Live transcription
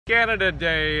Canada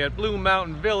Day at Blue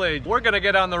Mountain Village. We're gonna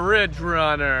get on the Ridge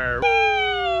Runner.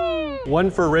 Woo! One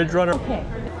for Ridge Runner. Okay.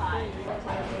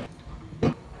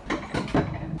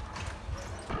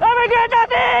 I forgot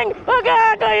nothing! Oh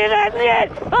God, that's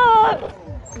it! Oh!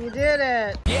 You did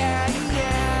it! Yeah,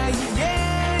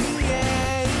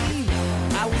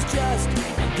 I was just a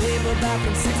gamer back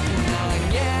in '69.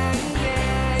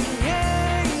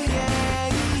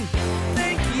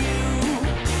 Thank you.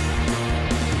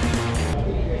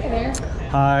 Hey there.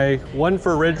 Hi, one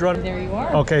for Ridge Runner. There you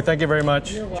are. Okay, thank you very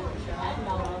much. You're welcome.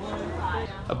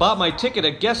 I bought my ticket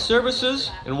at Guest Services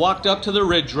and walked up to the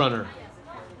Ridge Runner.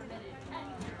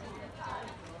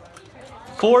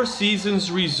 Four Seasons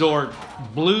Resort,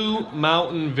 Blue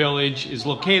Mountain Village is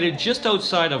located just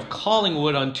outside of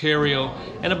Collingwood, Ontario,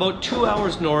 and about 2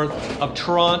 hours north of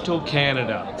Toronto,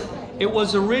 Canada. It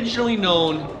was originally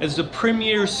known as the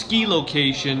premier ski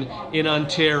location in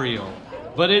Ontario,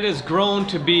 but it has grown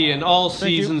to be an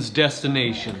all-seasons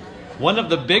destination. One of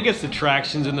the biggest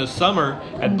attractions in the summer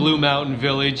at Blue Mountain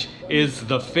Village is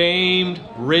the famed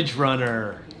Ridge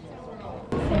Runner.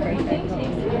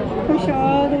 Push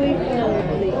all the way forward,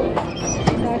 please.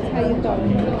 That's how you go.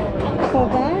 Pull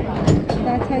back.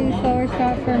 That's how you slow or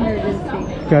stop for emergency.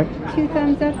 Okay. 2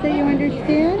 thumbs up that you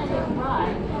understand.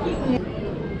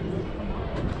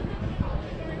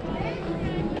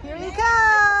 Here he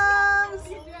comes!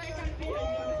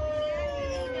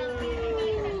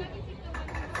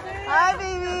 Hi,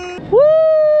 baby! Woo!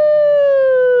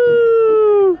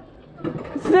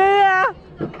 See ya!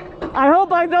 I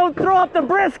hope I don't throw up the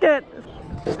brisket!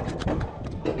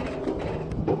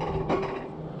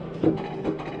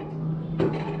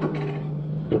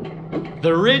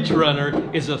 The Ridge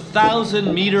Runner is a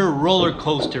 1,000-meter roller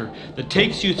coaster that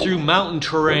takes you through mountain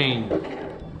terrain.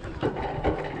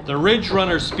 The Ridge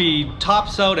Runner speed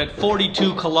tops out at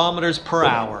 42 kilometers per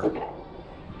hour.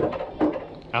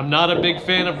 I'm not a big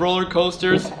fan of roller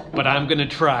coasters, but I'm gonna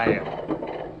try it.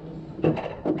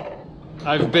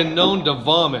 I've been known to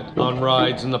vomit on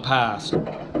rides in the past.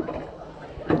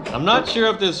 I'm not sure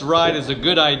if this ride is a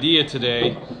good idea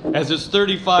today, as it's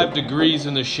 35 degrees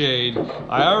in the shade.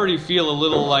 I already feel a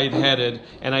little lightheaded,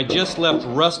 and I just left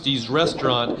Rusty's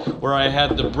restaurant where I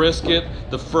had the brisket,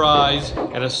 the fries,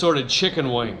 and assorted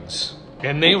chicken wings.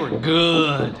 And they were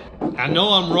good. I know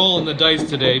I'm rolling the dice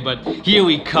today, but here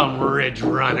we come, Ridge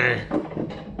Runner.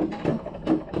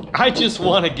 I just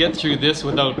want to get through this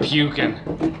without puking.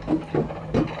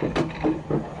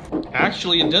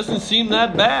 Actually, it doesn't seem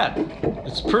that bad.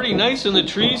 It's pretty nice in the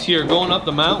trees here going up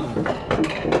the mountain.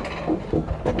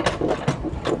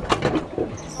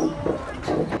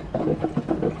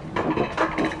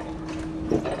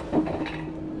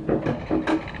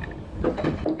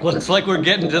 Looks like we're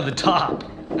getting to the top.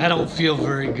 I don't feel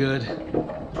very good.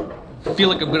 I feel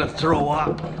like I'm gonna throw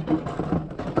up.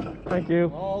 Thank you.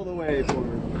 All the way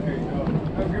forward. There you go.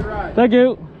 Have a good ride. Thank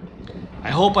you. I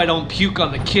hope I don't puke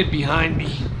on the kid behind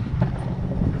me.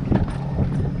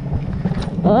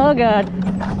 Oh God.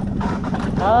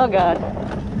 Oh God.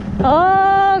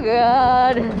 Oh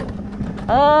God.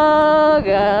 Oh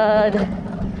God.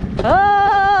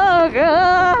 Oh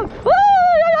God. Woo!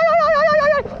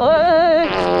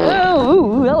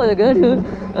 Oh, that was a good.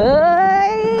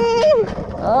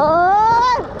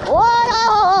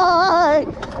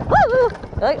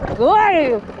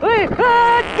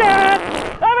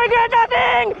 I forgot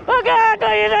nothing! Oh God,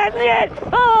 that's it!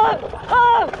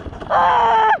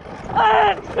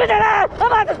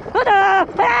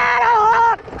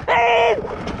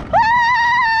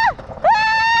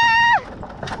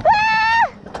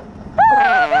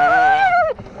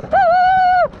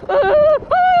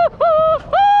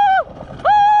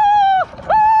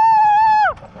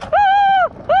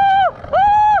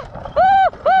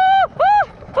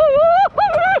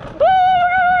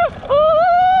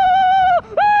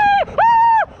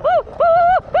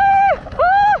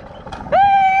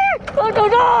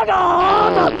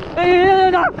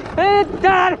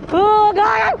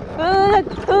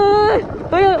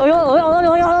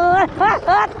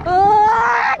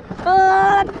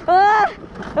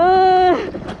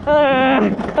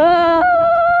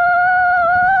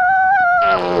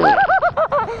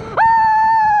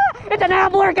 It's an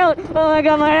ab workout! Oh, I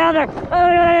got my other.